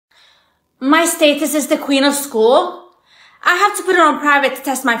My status is the queen of school. I have to put it on private to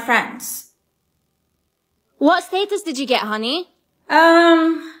test my friends. What status did you get, honey?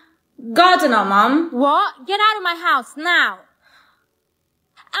 Gardener, Mum. What? Get out of my house, now.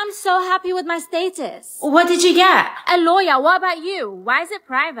 I'm so happy with my status. What did you get? A lawyer. What about you? Why is it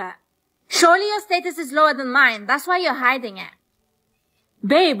private? Surely your status is lower than mine. That's why you're hiding it.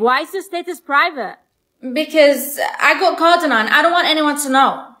 Babe, why is your status private? Because I got gardener and I don't want anyone to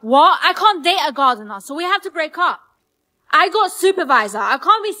know. What? I can't date a gardener, so we have to break up. I got supervisor. I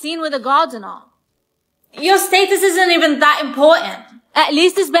can't be seen with a gardener. Your status isn't even that important. At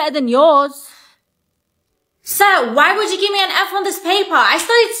least it's better than yours. Sir, why would you give me an F on this paper? I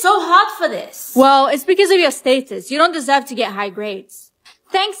studied so hard for this. Well, it's because of your status. You don't deserve to get high grades.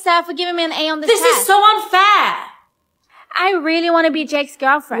 Thanks, sir, for giving me an A on this test. This is so unfair. I really want to be Jake's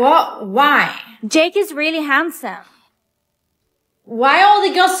girlfriend. What? Why? Jake is really handsome. Why are all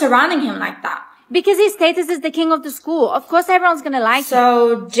the girls surrounding him like that? Because his status is the king of the school. Of course everyone's gonna like him.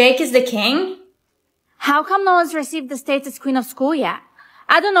 So, Jake is the king? How come no one's received the status queen of school yet?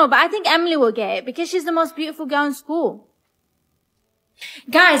 I don't know, but I think Emily will get it because she's the most beautiful girl in school.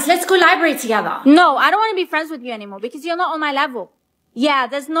 Guys, let's go library together. No, I don't want to be friends with you anymore because you're not on my level. Yeah,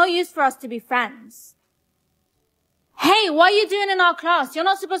 there's no use for us to be friends. Hey, what are you doing in our class? You're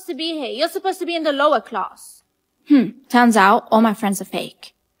not supposed to be here. You're supposed to be in the lower class. Turns out all my friends are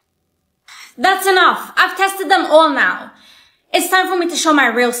fake. That's enough. I've tested them all now. It's time for me to show my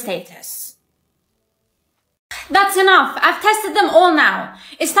real status. That's enough. I've tested them all now.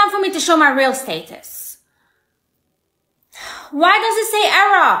 It's time for me to show my real status. Why does it say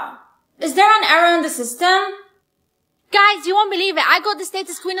error? Is there an error in the system? Guys, you won't believe it. I got the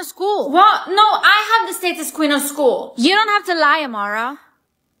status queen of school. What? No, I have the status queen of school. You don't have to lie, Amara.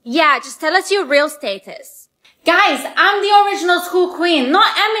 Yeah, just tell us your real status. Guys, I'm the original school queen,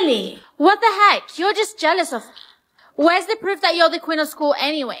 not Emily. What the heck? You're just jealous of... Where's the proof that you're the queen of school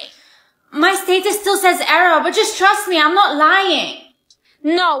anyway? My status still says error, but just trust me, I'm not lying.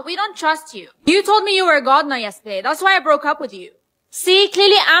 No, we don't trust you. You told me you were a gardener yesterday. That's why I broke up with you. See,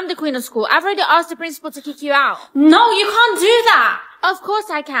 clearly I'm the queen of school. I've already asked the principal to kick you out. No, you can't do that. Of course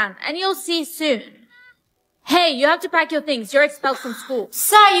I can, and you'll see soon. Hey, you have to pack your things. You're expelled from school.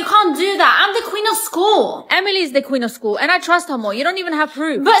 Sir, you can't do that. I'm the queen of school. Emily's the queen of school, and I trust her more. You don't even have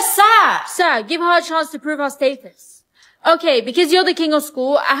proof. But sir! Sir, give her a chance to prove her status. Okay, because you're the king of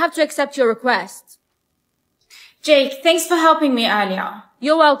school, I have to accept your request. Jake, thanks for helping me earlier.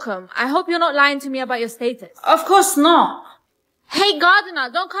 You're welcome. I hope you're not lying to me about your status. Of course not. Hey,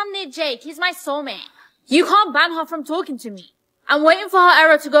 gardener, don't come near Jake. He's my soulmate. You can't ban her from talking to me. I'm waiting for her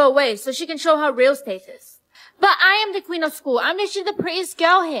error to go away so she can show her real status. But I am the queen of school. I'm literally the prettiest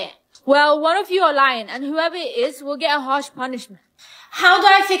girl here. Well, one of you are lying, and whoever it is will get a harsh punishment. How do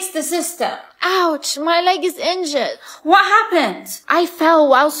I fix the system? Ouch, my leg is injured. What happened? I fell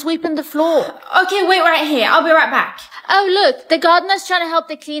while sweeping the floor. Okay, wait right here. I'll be right back. Oh, look, the gardener's trying to help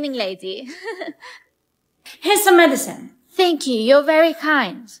the cleaning lady. Here's some medicine. Thank you, you're very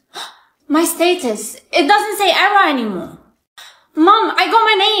kind. My status, it doesn't say error anymore. Mom, I got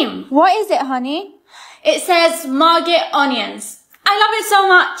my name. What is it, honey? It says Margaret Onions. I love it so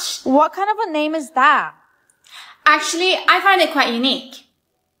much. What kind of a name is that? Actually, I find it quite unique.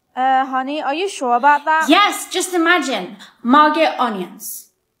 Honey, are you sure about that? Yes, just imagine. Margaret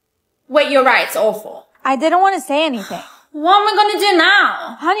Onions. Wait, you're right, it's awful. I didn't want to say anything. What am I gonna do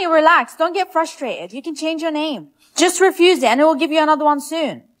now? Honey, relax. Don't get frustrated. You can change your name. Just refuse it and it will give you another one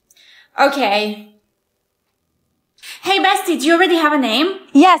soon. Okay. Hey, bestie, do you already have a name?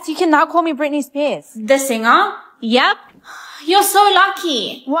 Yes, you can now call me Britney Spears. The singer? Yep. You're so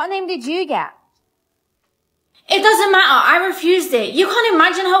lucky. What name did you get? It doesn't matter. I refused it. You can't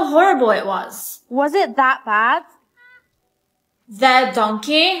imagine how horrible it was. Was it that bad? The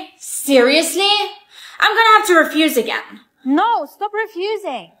donkey? Seriously? I'm gonna have to refuse again. No, stop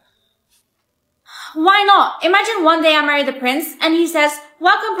refusing. Why not? Imagine one day I marry the prince and he says,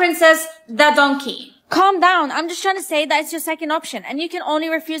 "Welcome, princess, the donkey." Calm down. I'm just trying to say that it's your second option and you can only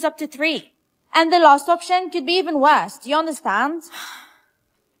refuse up to 3. And the last option could be even worse. Do you understand?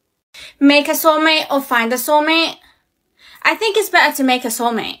 Make a soulmate or find a soulmate? I think it's better to make a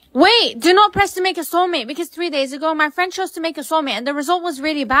soulmate. Wait, do not press to make a soulmate because 3 days ago my friend chose to make a soulmate and the result was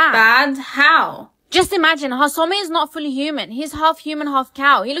really bad. Bad? How? Just imagine, her soulmate is not fully human. He's half human, half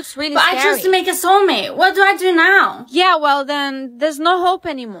cow. He looks really scary. But I chose to make a soulmate. What do I do now? Yeah, well then, there's no hope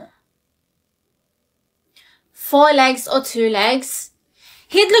anymore. 4 legs or 2 legs?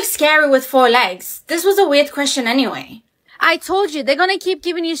 He'd look scary with 4 legs. This was a weird question anyway. I told you, they're gonna keep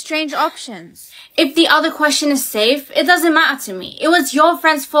giving you strange options. If the other question is safe, it doesn't matter to me. It was your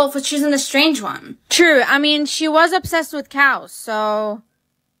friend's fault for choosing the strange one. True, I mean, she was obsessed with cows, so...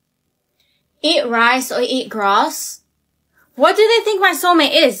 Eat rice or eat grass? What do they think my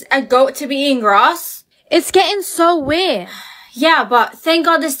soulmate is? A goat to be eating grass? It's getting so weird. Yeah, but thank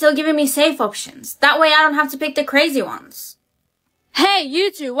God they're still giving me safe options. That way I don't have to pick the crazy ones. Hey,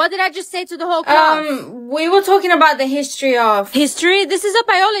 you two, what did I just say to the whole class? We were talking about the history of... History? This is a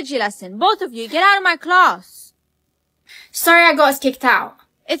biology lesson. Both of you, get out of my class. Sorry I got us kicked out.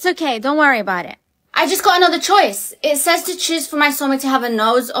 It's okay, don't worry about it. I just got another choice. It says to choose for my soulmate to have a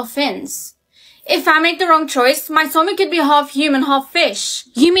nose or fins. If I make the wrong choice, my soulmate could be half human, half fish.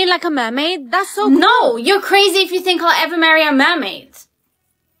 You mean like a mermaid? That's so cool. No, you're crazy if you think I'll ever marry a mermaid.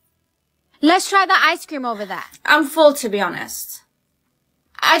 Let's try the ice cream over there. I'm full, to be honest.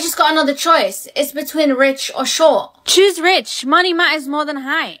 I just got another choice. It's between rich or short. Choose rich. Money matters more than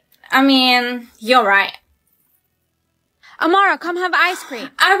height. I mean, you're right. Amara, come have ice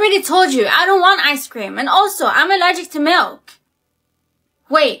cream. I already told you, I don't want ice cream. And also, I'm allergic to milk.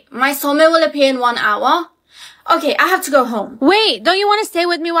 Wait, my soulmate will appear in 1 hour? Okay, I have to go home. Wait, don't you want to stay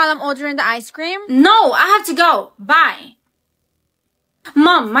with me while I'm ordering the ice cream? No, I have to go. Bye.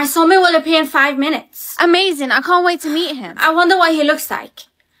 Mom, my soulmate will appear in 5 minutes. Amazing, I can't wait to meet him. I wonder what he looks like.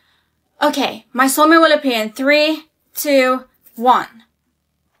 Okay, my soulmate will appear in 3, 2, 1.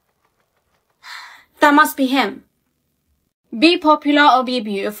 That must be him. Be popular or be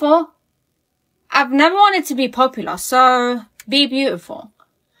beautiful? I've never wanted to be popular, so be beautiful.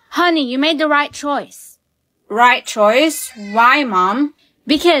 Honey, you made the right choice. Right choice? Why, Mom?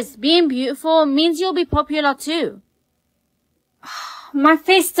 Because being beautiful means you'll be popular too. My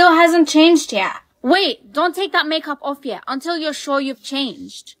face still hasn't changed yet. Wait, don't take that makeup off yet until you're sure you've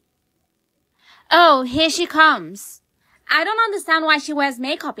changed. Oh, here she comes. I don't understand why she wears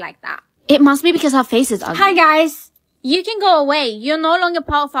makeup like that. It must be because her face is ugly. Hi, guys. You can go away. You're no longer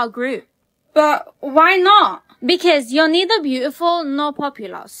part of our group. But why not? Because you're neither beautiful nor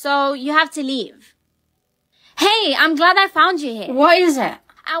popular, so you have to leave. Hey, I'm glad I found you here. What is it?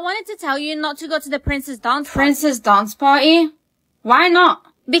 I wanted to tell you not to go to the prince's dance party. Prince's dance party? Why not?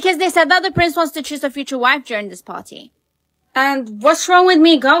 Because they said that the prince wants to choose a future wife during this party. And what's wrong with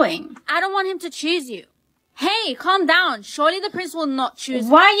me going? I don't want him to choose you. Hey, calm down. Surely the prince will not choose.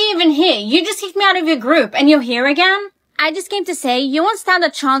 Why are you even here? You just kicked me out of your group and you're here again? I just came to say you won't stand a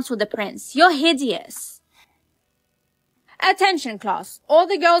chance with the prince. You're hideous. Attention, class. All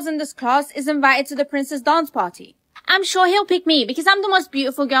the girls in this class is invited to the prince's dance party. I'm sure he'll pick me because I'm the most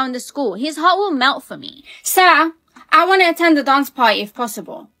beautiful girl in the school. His heart will melt for me. Sir, I want to attend the dance party if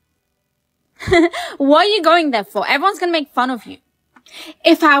possible. What are you going there for? Everyone's gonna make fun of you.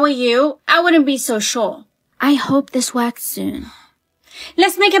 If I were you, I wouldn't be so sure. I hope this works soon.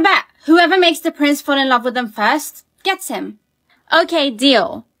 Let's make a bet. Whoever makes the prince fall in love with them first gets him. Okay,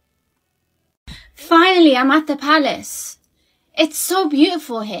 deal. Finally, I'm at the palace. It's so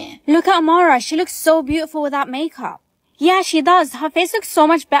beautiful here. Look at Amara. She looks so beautiful without makeup. Yeah, she does. Her face looks so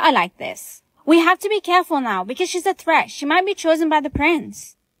much better like this. We have to be careful now because she's a threat. She might be chosen by the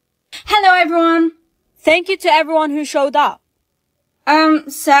prince. Hello, everyone. Thank you to everyone who showed up.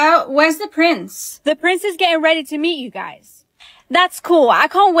 Sir, where's the prince? The prince is getting ready to meet you guys. That's cool. I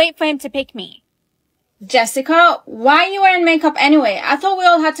can't wait for him to pick me. Jessica, why are you wearing makeup anyway? I thought we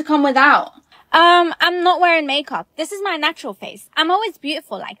all had to come without. I'm not wearing makeup. This is my natural face. I'm always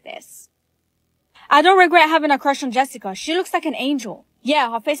beautiful like this. I don't regret having a crush on Jessica. She looks like an angel.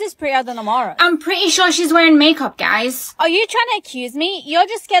 Yeah, her face is prettier than Amara. I'm pretty sure she's wearing makeup, guys. Are you trying to accuse me? You're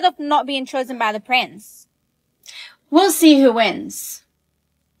just scared of not being chosen by the prince. We'll see who wins.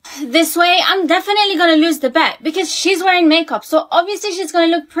 This way, I'm definitely gonna lose the bet because she's wearing makeup, so obviously she's gonna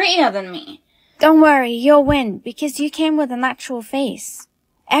look prettier than me. Don't worry, you'll win because you came with a natural face.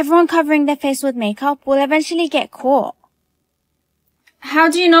 Everyone covering their face with makeup will eventually get caught. How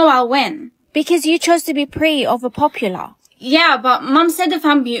do you know I'll win? Because you chose to be pretty over popular. Yeah, but Mom said if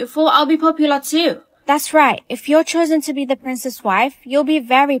I'm beautiful, I'll be popular too. That's right. If you're chosen to be the prince's wife, you'll be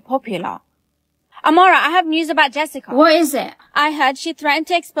very popular. Amara, I have news about Jessica. What is it? I heard she threatened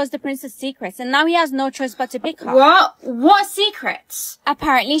to expose the prince's secrets, and now he has no choice but to pick her. What? What secrets?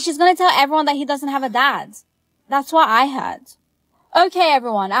 Apparently, she's gonna tell everyone that he doesn't have a dad. That's what I heard. Okay,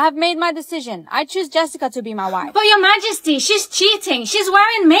 everyone, I have made my decision. I choose Jessica to be my wife. But Your Majesty, she's cheating. She's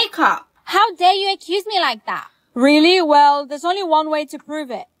wearing makeup. How dare you accuse me like that? Really? Well, there's only one way to prove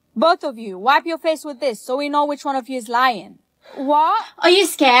it. Both of you, wipe your face with this so we know which one of you is lying. What? Are you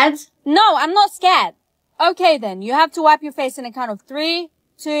scared? No, I'm not scared. Okay then, you have to wipe your face in a count of 3,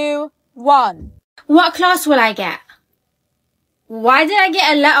 2, 1. What class will I get? Why did I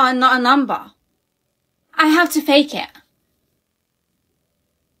get a letter and not a number? I have to fake it.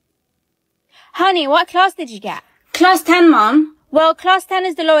 Honey, what class did you get? Class 10, Mom. Well, class 10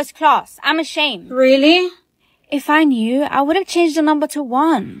 is the lowest class. I'm ashamed. Really? If I knew, I would have changed the number to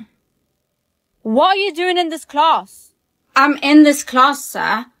 1. What are you doing in this class? I'm in this class,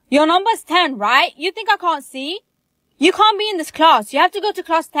 sir. Your number's 10, right? You think I can't see? You can't be in this class. You have to go to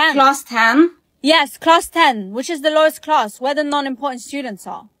class 10. Class 10? Yes, class 10, which is the lowest class, where the non-important students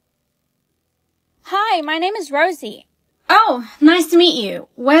are. Hi, my name is Rosie. Oh, nice to meet you.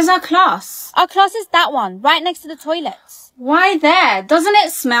 Where's our class? Our class is that one, right next to the toilets. Why there? Doesn't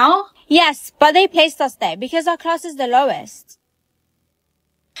it smell? Yes, but they placed us there because our class is the lowest.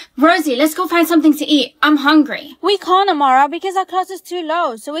 Rosie, let's go find something to eat. I'm hungry. We can't, Amara, because our class is too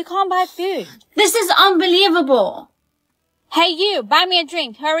low, so we can't buy food. This is unbelievable. Hey you, buy me a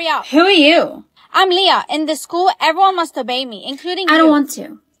drink, hurry up. Who are you? I'm Leah. In this school, everyone must obey me, including you. I don't want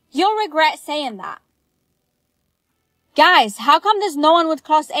to. You'll regret saying that. Guys, how come there's no one with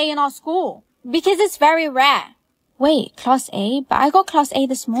class A in our school? Because it's very rare. Wait, class A? But I got class A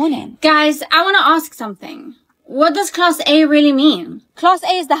this morning. Guys, I want to ask something. What does class A really mean? Class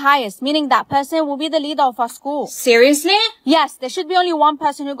A is the highest, meaning that person will be the leader of our school. Seriously? Yes, there should be only one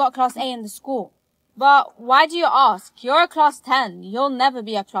person who got class A in the school. But why do you ask? You're a class 10. You'll never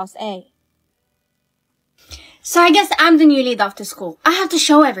be a class A. So I guess I'm the new leader after school. I have to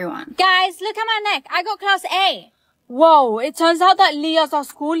show everyone. Guys, look at my neck. I got class A. Whoa, it turns out that Leah's our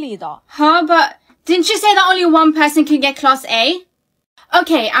school leader. Huh, but didn't you say that only one person can get class A?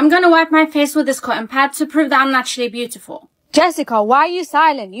 Okay, I'm gonna wipe my face with this cotton pad to prove that I'm naturally beautiful. Jessica, why are you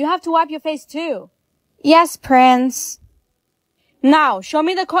silent? You have to wipe your face too. Yes, Prince. Now, show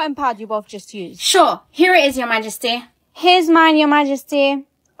me the cotton pad you both just used. Sure, here it is, Your Majesty. Here's mine, Your Majesty.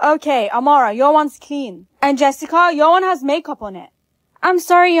 Okay, Amara, your one's clean. And Jessica, your one has makeup on it. I'm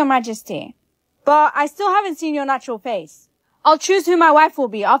sorry, Your Majesty. But I still haven't seen your natural face. I'll choose who my wife will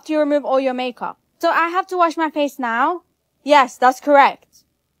be after you remove all your makeup. So I have to wash my face now? Yes, that's correct.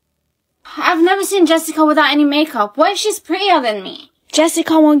 I've never seen Jessica without any makeup. What if she's prettier than me?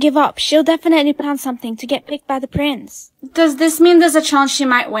 Jessica won't give up. She'll definitely plan something to get picked by the prince. Does this mean there's a chance she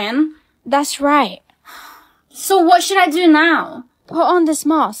might win? That's right. So what should I do now? Put on this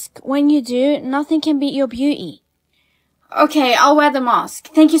mask. When you do, nothing can beat your beauty. Okay, I'll wear the mask.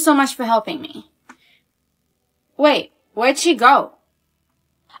 Thank you so much for helping me. Wait, where'd she go?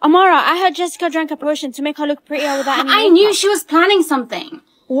 Amara, I heard Jessica drank a potion to make her look prettier without any makeup. I knew she was planning something.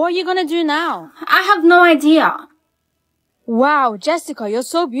 What are you gonna do now? I have no idea. Wow, Jessica, you're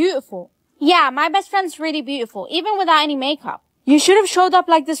so beautiful. Yeah, my best friend's really beautiful, even without any makeup. You should have showed up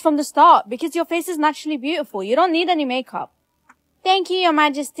like this from the start, because your face is naturally beautiful. You don't need any makeup. Thank you, Your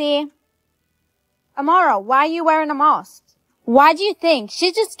Majesty. Amara, why are you wearing a mask? Why do you think?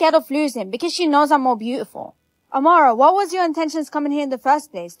 She's just scared of losing, because she knows I'm more beautiful. Amara, what was your intentions coming here in the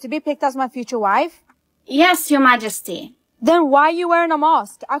first place? To be picked as my future wife? Yes, Your Majesty. Then why are you wearing a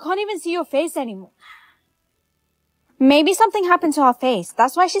mask? I can't even see your face anymore. Maybe something happened to her face.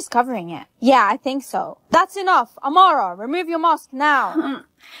 That's why she's covering it. Yeah, I think so. That's enough. Amara, remove your mask now.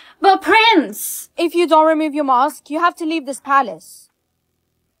 But Prince! If you don't remove your mask, you have to leave this palace.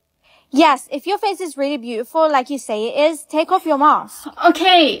 Yes, if your face is really beautiful, like you say it is, take off your mask.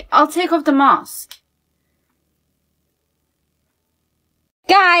 Okay, I'll take off the mask.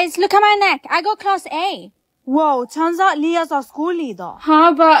 Guys, look at my neck. I got class A. Whoa, turns out Leah's our school leader.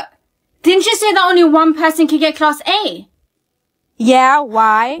 Huh, but didn't you say that only one person could get class A? Yeah,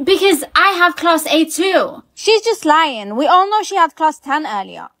 why? Because I have class A too. She's just lying. We all know she had class 10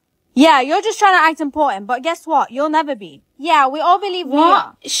 earlier. Yeah, you're just trying to act important, but guess what? You'll never be. Yeah, we all believe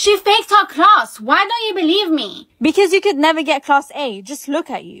Leah. She faked her class. Why don't you believe me? Because you could never get class A. Just look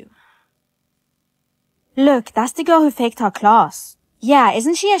at you. Look, that's the girl who faked her class. Yeah,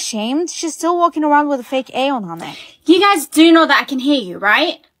 isn't she ashamed? She's still walking around with a fake A on her neck. You guys do know that I can hear you,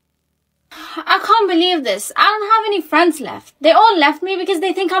 right? I can't believe this. I don't have any friends left. They all left me because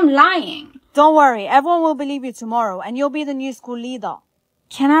they think I'm lying. Don't worry, everyone will believe you tomorrow and you'll be the new school leader.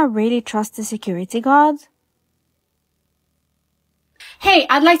 Can I really trust the security guard? Hey,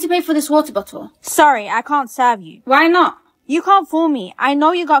 I'd like to pay for this water bottle. Sorry, I can't serve you. Why not? You can't fool me. I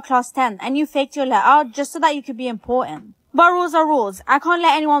know you got class 10 and you faked your letter just so that you could be important. But rules are rules. I can't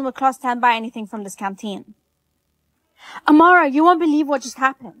let anyone with class 10 buy anything from this canteen. Amara, you won't believe what just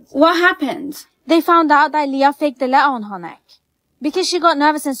happened. What happened? They found out that Leah faked the letter on her neck. Because she got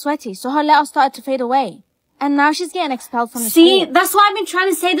nervous and sweaty, so her letter started to fade away. And now she's getting expelled from the school. See, that's what I've been trying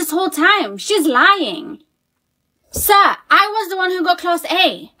to say this whole time. She's lying. Sir, I was the one who got class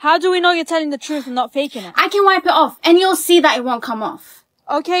A. How do we know you're telling the truth and not faking it? I can wipe it off and you'll see that it won't come off.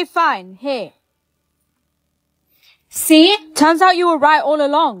 Okay, fine. Here. See? Turns out you were right all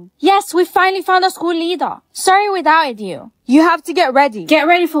along. Yes, we finally found our school leader. Sorry we doubted you. You have to get ready. Get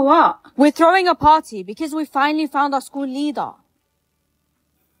ready for what? We're throwing a party because we finally found our school leader.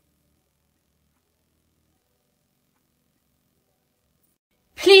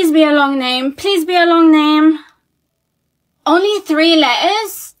 Please be a long name. Please be a long name. Only 3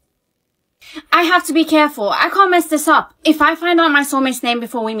 letters? I have to be careful. I can't mess this up. If I find out my soulmate's name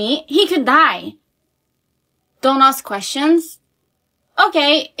before we meet, he could die. Don't ask questions.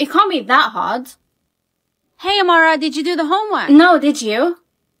 Okay, it can't be that hard. Hey, Amara, did you do the homework? No, did you?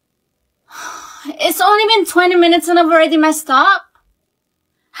 It's only been 20 minutes and I've already messed up.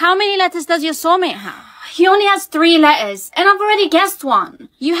 How many letters does your soulmate have? He only has 3 letters, and I've already guessed one.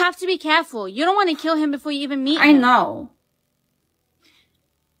 You have to be careful. You don't want to kill him before you even meet him. I know.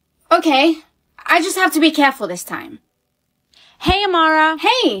 Okay, I just have to be careful this time. Hey, Amara.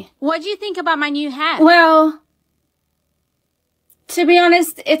 Hey! What do you think about my new hat? Well, to be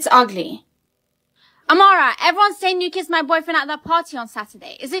honest, it's ugly. Amara, everyone's saying you kissed my boyfriend at that party on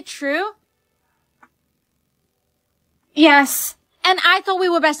Saturday. Is it true? Yes. And I thought we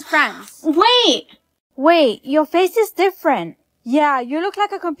were best friends. Wait, your face is different. Yeah, you look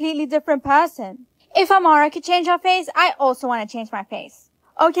like a completely different person. If Amara could change her face, I also want to change my face.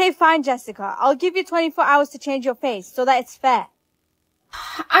 Okay, fine, Jessica. I'll give you 24 hours to change your face so that it's fair.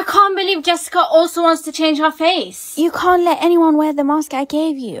 I can't believe Jessica also wants to change her face. You can't let anyone wear the mask I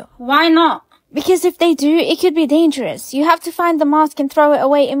gave you. Why not? Because if they do, it could be dangerous. You have to find the mask and throw it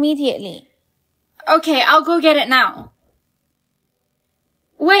away immediately. Okay, I'll go get it now.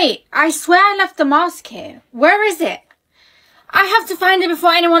 Wait, I swear I left the mask here. Where is it? I have to find it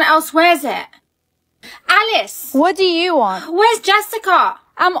before anyone else wears it. Alice! What do you want? Where's Jessica?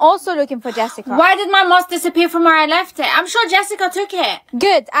 I'm also looking for Jessica. Why did my mask disappear from where I left it? I'm sure Jessica took it.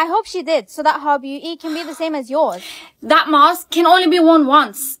 Good. I hope she did, so that her beauty can be the same as yours. That mask can only be worn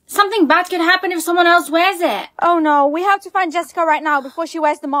once. Something bad could happen if someone else wears it. Oh no, we have to find Jessica right now before she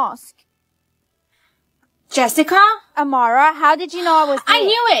wears the mask. Jessica? Amara, how did you know I was here? I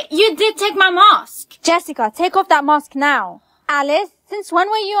knew it. You did take my mask. Jessica, take off that mask now. Alice, since when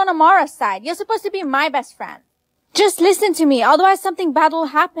were you on Amara's side? You're supposed to be my best friend. Just listen to me, otherwise something bad will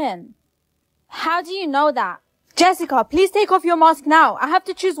happen. How do you know that? Jessica, please take off your mask now. I have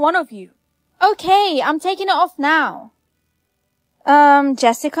to choose one of you. Okay, I'm taking it off now.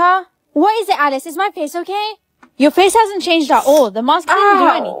 Jessica? What is it, Alice? Is my face okay? Your face hasn't changed at all. The mask didn't do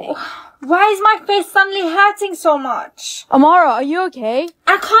anything. Why is my face suddenly hurting so much? Amara, are you okay?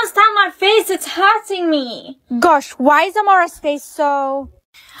 I can't stand my face. It's hurting me. Gosh, why is Amara's face so...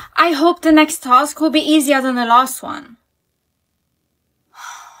 I hope the next task will be easier than the last one.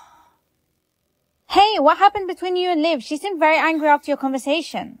 Hey, what happened between you and Liv? She seemed very angry after your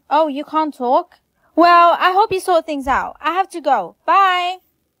conversation. Oh, you can't talk? Well, I hope you sort things out. I have to go. Bye.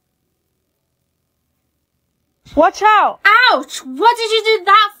 Watch out! Ouch! What did you do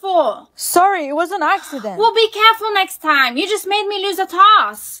that for? Sorry, it was an accident. Well, be careful next time. You just made me lose a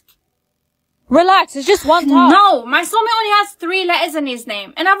task. Relax, it's just one task. No, my soulmate only has 3 letters in his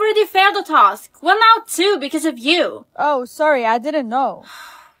name, and I've already failed a task. Well, now 2 because of you. Oh, sorry, I didn't know.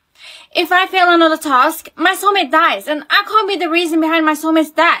 If I fail another task, my soulmate dies, and I can't be the reason behind my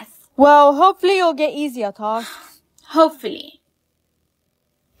soulmate's death. Well, hopefully you'll get easier tasks. Hopefully.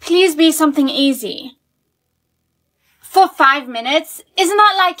 Please be something easy. For 5 minutes? Isn't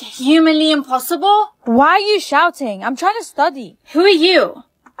that like humanly impossible? Why are you shouting? I'm trying to study. Who are you?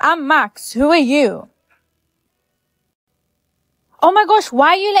 I'm Max. Who are you? Oh my gosh, why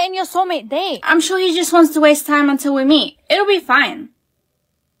are you letting your soulmate date? I'm sure he just wants to waste time until we meet. It'll be fine.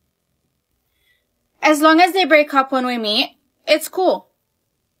 As long as they break up when we meet, it's cool.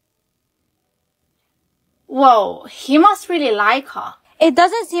 Whoa, he must really like her. It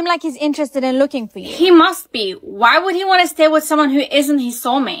doesn't seem like he's interested in looking for you. He must be. Why would he want to stay with someone who isn't his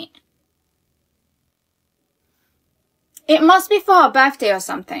soulmate? It must be for her birthday or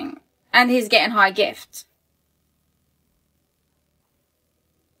something, and he's getting her a gift.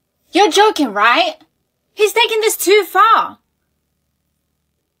 You're joking, right? He's taking this too far.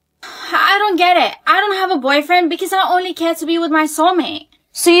 I don't get it. I don't have a boyfriend because I only care to be with my soulmate.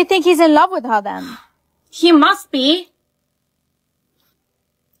 So you think he's in love with her then? He must be.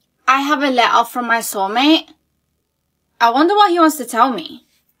 I have a letter from my soulmate. I wonder what he wants to tell me.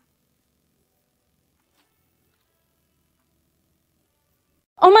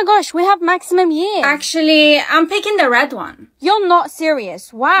 Oh my gosh, we have maximum years. Actually, I'm picking the red one. You're not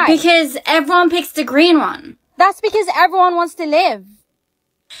serious. Why? Because everyone picks the green one. That's because everyone wants to live.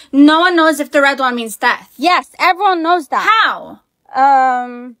 No one knows if the red one means death. Yes, everyone knows that. How?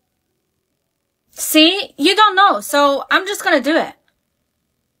 See? You don't know, so I'm just gonna do it.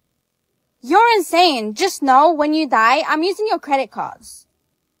 You're insane. Just know, when you die, I'm using your credit cards.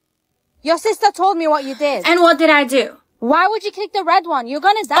 Your sister told me what you did. And what did I do? Why would you click the red one? You're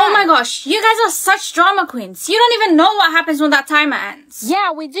gonna die. Oh my gosh, you guys are such drama queens. You don't even know what happens when that timer ends.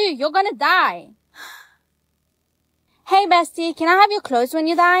 Yeah, we do. You're gonna die. Hey, bestie, can I have your clothes when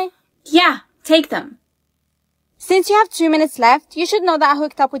you die? Yeah, take them. Since you have 2 minutes left, you should know that I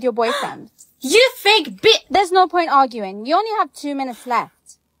hooked up with your boyfriend. You fake bitch! There's no point arguing. You only have 2 minutes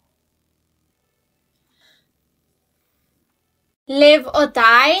left. Live or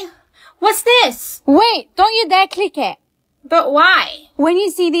die? What's this? Wait, don't you dare click it. But why? When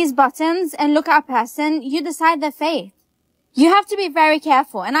you see these buttons and look at a person, you decide their fate. You have to be very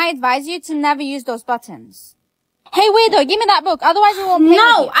careful, and I advise you to never use those buttons. Hey, weirdo, give me that book, otherwise we won't play with you.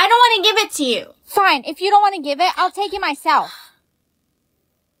 No, I don't want to give it to you. Fine, if you don't want to give it, I'll take it myself.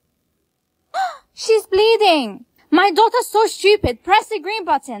 She's bleeding. My daughter's so stupid. Press the green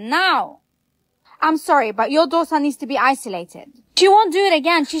button, now. I'm sorry, but your daughter needs to be isolated. She won't do it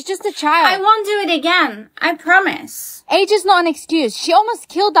again. She's just a child. I won't do it again. I promise. Age is not an excuse. She almost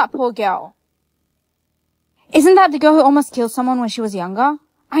killed that poor girl. Isn't that the girl who almost killed someone when she was younger?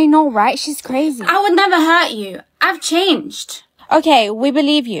 I know, right? She's crazy. I would never hurt you. I've changed. Okay, we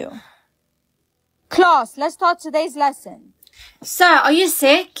believe you. Class, let's start today's lesson. Sir, are you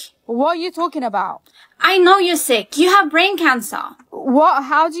sick? What are you talking about? I know you're sick. You have brain cancer. What?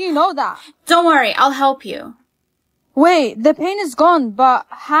 How do you know that? Don't worry, I'll help you. Wait, the pain is gone, but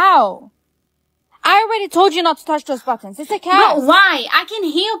how? I already told you not to touch those buttons. It's a curse. But why? I can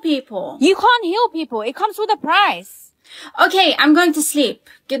heal people. You can't heal people. It comes with a price. Okay, I'm going to sleep.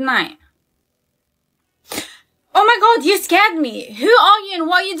 Good night. Oh my god, you scared me. Who are you and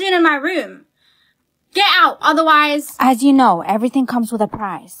what are you doing in my room? Get out, otherwise... As you know, everything comes with a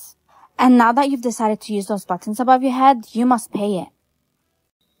price. And now that you've decided to use those buttons above your head, you must pay it.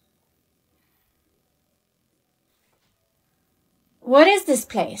 What is this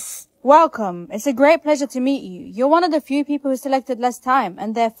place? Welcome. It's a great pleasure to meet you. You're one of the few people who selected less time,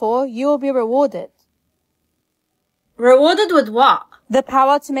 and therefore, you will be rewarded. Rewarded with what? The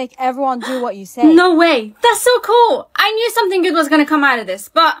power to make everyone do what you say. No way. That's so cool. I knew something good was going to come out of this,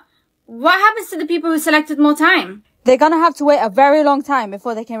 but what happens to the people who selected more time? They're gonna have to wait a very long time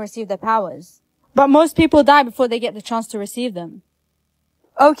before they can receive their powers. But most people die before they get the chance to receive them.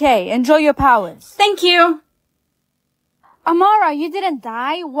 Okay, enjoy your powers. Thank you. Amara, you didn't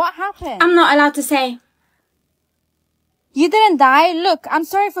die? What happened? I'm not allowed to say. You didn't die? Look, I'm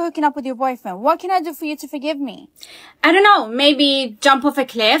sorry for hooking up with your boyfriend. What can I do for you to forgive me? I don't know, maybe jump off a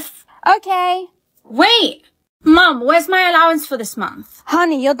cliff? Okay. Wait! Mom, where's my allowance for this month?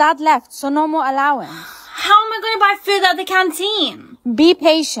 Honey, your dad left, so no more allowance. How am I going to buy food at the canteen? Be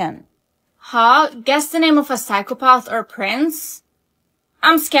patient. Huh? Guess the name of a psychopath or prince?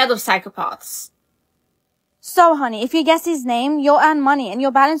 I'm scared of psychopaths. So, honey, if you guess his name, you'll earn money and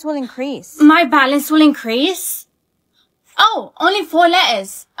your balance will increase. My balance will increase? Oh, only 4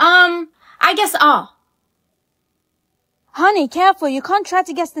 letters. I guess R. Honey, careful. You can't try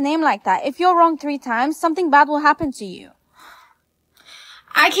to guess the name like that. If you're wrong 3 times, something bad will happen to you.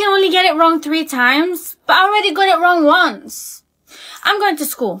 I can only get it wrong 3 times, but I already got it wrong once. I'm going to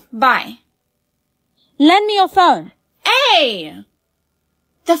school. Bye. Lend me your phone. A!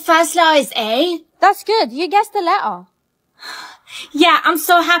 The first letter is A? That's good. You guessed the letter. Yeah, I'm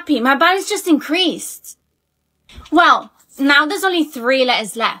so happy. My balance just increased. Well, now there's only 3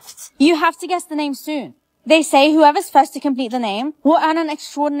 letters left. You have to guess the name soon. They say whoever's first to complete the name will earn an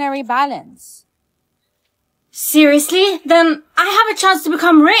extraordinary balance. Seriously? Then I have a chance to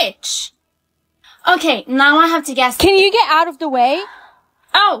become rich. Okay, now I have to guess. Can you get out of the way?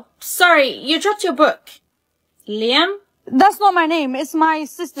 Oh, sorry, you dropped your book. Liam? That's not my name. It's my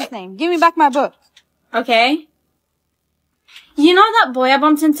sister's name. Give me back my book. Okay. You know that boy I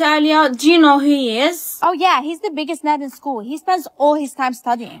bumped into earlier? Do you know who he is? Oh yeah, he's the biggest nerd in school. He spends all his time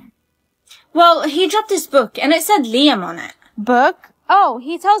studying. Well, he dropped his book and it said Liam on it. Book? Oh,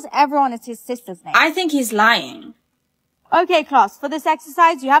 he tells everyone it's his sister's name. I think he's lying. Okay, class, for this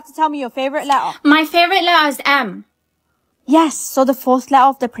exercise, you have to tell me your favorite letter. My favorite letter is M. Yes, so the 4th letter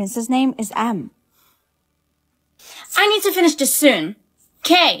of the prince's name is M. I need to finish this soon.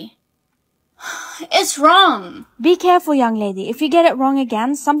 K. It's wrong. Be careful, young lady. If you get it wrong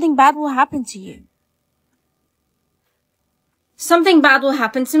again, something bad will happen to you. Something bad will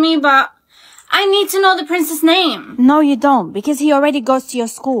happen to me, but I need to know the prince's name. No, you don't, because he already goes to your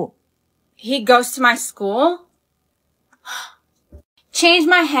school. He goes to my school? Change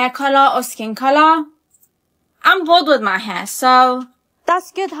my hair color or skin color? I'm bored with my hair, so...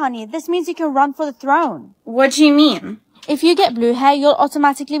 That's good, honey. This means you can run for the throne. What do you mean? If you get blue hair, you'll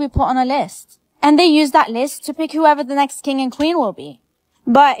automatically be put on a list. And they use that list to pick whoever the next king and queen will be.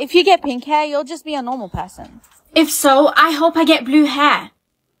 But if you get pink hair, you'll just be a normal person. If so, I hope I get blue hair.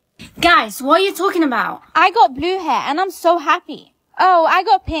 Guys, what are you talking about? I got blue hair and I'm so happy. Oh, I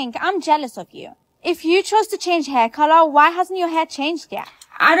got pink. I'm jealous of you. If you chose to change hair color, why hasn't your hair changed yet?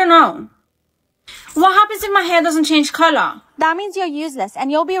 I don't know. What happens if my hair doesn't change color? That means you're useless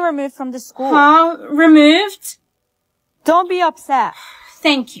and you'll be removed from the school. Huh? Removed? Don't be upset.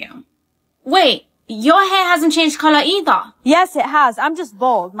 Thank you. Wait, your hair hasn't changed color either. Yes, it has. I'm just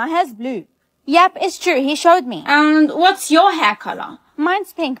bald. My hair's blue. Yep, it's true. He showed me. And what's your hair color?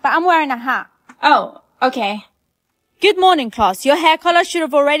 Mine's pink, but I'm wearing a hat. Oh, okay. Good morning, class. Your hair color should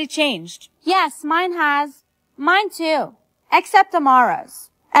have already changed. Yes, mine has. Mine too. Except Amara's.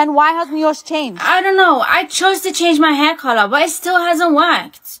 And why hasn't yours changed? I don't know. I chose to change my hair color, but it still hasn't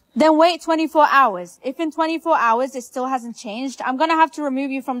worked. Then wait 24 hours. If in 24 hours it still hasn't changed, I'm gonna have to remove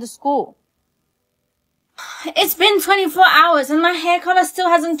you from the school. It's been 24 hours and my hair color still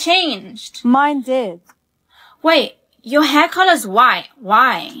hasn't changed. Mine did. Wait, your hair color's white.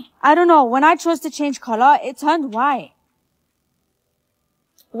 Why? I don't know. When I chose to change color, it turned white.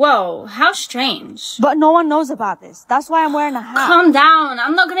 Whoa, how strange. But no one knows about this. That's why I'm wearing a hat. Calm down.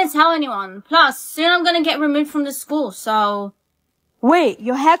 I'm not gonna tell anyone. Plus, soon I'm gonna get removed from the school, so... Wait,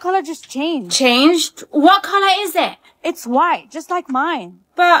 your hair color just changed. Changed? What color is it? It's white, just like mine.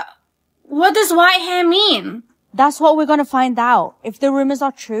 But... what does white hair mean? That's what we're gonna find out. If the rumors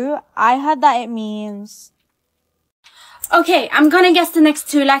are true, I heard that it means... Okay, I'm gonna guess the next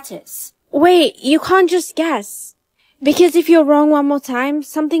two letters. Wait, you can't just guess. Because if you're wrong one more time,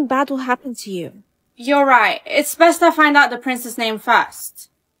 something bad will happen to you. You're right. It's best I find out the prince's name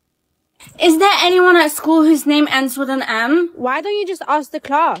first. Is there anyone at school whose name ends with an M? Why don't you just ask the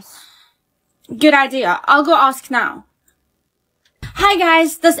class? Good idea. I'll go ask now. Hi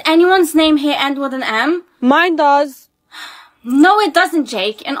guys, does anyone's name here end with an M? Mine does. No, it doesn't,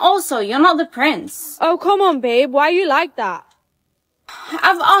 Jake. And also, you're not the prince. Oh, come on, babe. Why are you like that?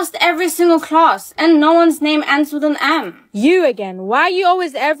 I've asked every single class, and no one's name ends with an M. You again. Why are you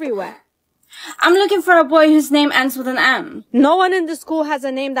always everywhere? I'm looking for a boy whose name ends with an M. No one in the school has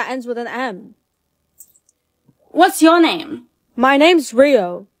a name that ends with an M. What's your name? My name's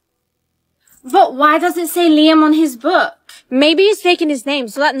Rio. But why does it say Liam on his book? Maybe he's faking his name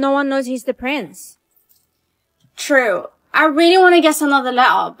so that no one knows he's the prince. True. I really want to guess another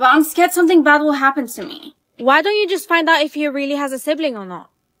letter, but I'm scared something bad will happen to me. Why don't you just find out if he really has a sibling or not?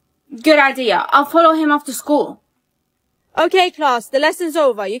 Good idea. I'll follow him after school. Okay, class. The lesson's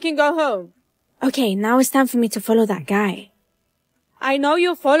over. You can go home. Okay, now it's time for me to follow that guy. I know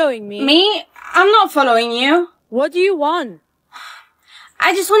you're following me. Me? I'm not following you. What do you want?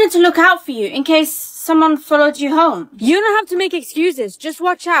 I just wanted to look out for you in case someone followed you home. You don't have to make excuses. Just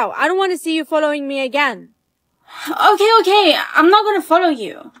watch out. I don't want to see you following me again. Okay. I'm not gonna follow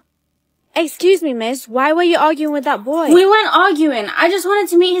you. Excuse me, miss. Why were you arguing with that boy? We weren't arguing. I just wanted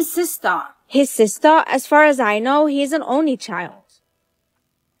to meet his sister. His sister? As far as I know, he's an only child.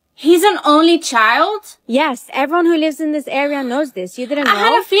 He's an only child? Yes, everyone who lives in this area knows this. You didn't know? I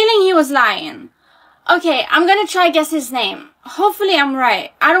had a feeling he was lying. Okay, I'm gonna try guess his name. Hopefully I'm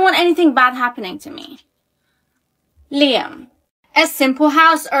right. I don't want anything bad happening to me. Liam. A simple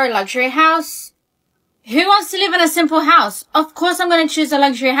house or a luxury house? Who wants to live in a simple house? Of course I'm gonna choose a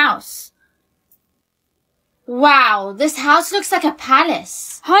luxury house. Wow, this house looks like a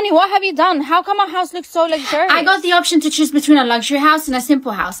palace. Honey, what have you done? How come our house looks so luxurious? I got the option to choose between a luxury house and a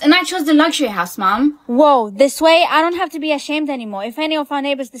simple house, and I chose the luxury house, Mom. Whoa, this way I don't have to be ashamed anymore if any of our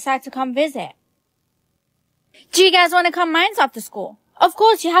neighbors decide to come visit. Do you guys want to come mine's after school? Of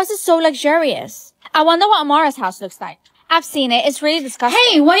course, your house is so luxurious. I wonder what Amara's house looks like. I've seen it. It's really disgusting.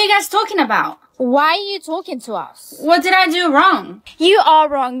 Hey, what are you guys talking about? Why are you talking to us? What did I do wrong? You are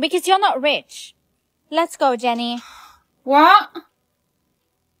wrong because you're not rich. Let's go, Jenny. What?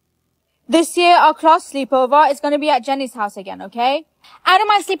 This year, our class sleepover is going to be at Jenny's house again, okay? I don't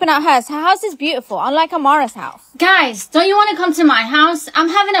mind sleeping at hers. Her house is beautiful, unlike Amara's house. Guys, don't you want to come to my house? I'm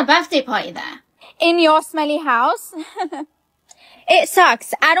having a birthday party there. In your smelly house? It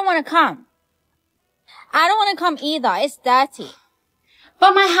sucks. I don't want to come. I don't want to come either. It's dirty.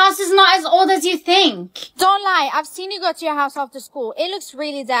 But my house is not as old as you think. Don't lie. I've seen you go to your house after school. It looks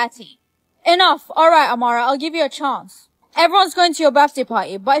really dirty. Enough. Alright, Amara, I'll give you a chance. Everyone's going to your birthday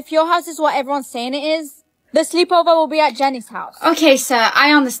party, but if your house is what everyone's saying it is, the sleepover will be at Jenny's house. Okay, sir,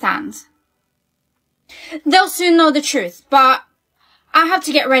 I understand. They'll soon know the truth, but I have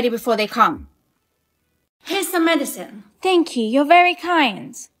to get ready before they come. Here's some medicine. Thank you, you're very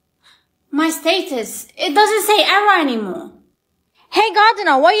kind. My status, it doesn't say error anymore. Hey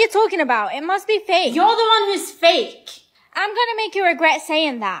Gardener, what are you talking about? It must be fake. You're the one who's fake. I'm gonna make you regret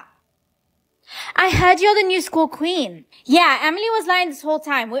saying that. I heard you're the new school queen. Yeah, Emily was lying this whole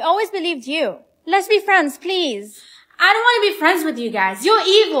time. We always believed you. Let's be friends, please. I don't want to be friends with you guys. You're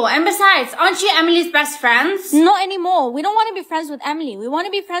evil. And besides, aren't you Emily's best friends? Not anymore. We don't want to be friends with Emily. We want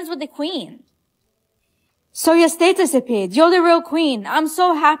to be friends with the queen. So your status appeared. You're the real queen. I'm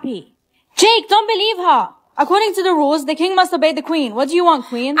so happy. Jake, don't believe her. According to the rules, the king must obey the queen. What do you want,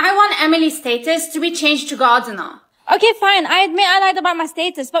 queen? I want Emily's status to be changed to Gardener. Okay, fine. I admit I lied about my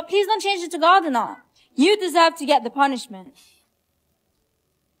status, but please don't change it to Gardener. You deserve to get the punishment.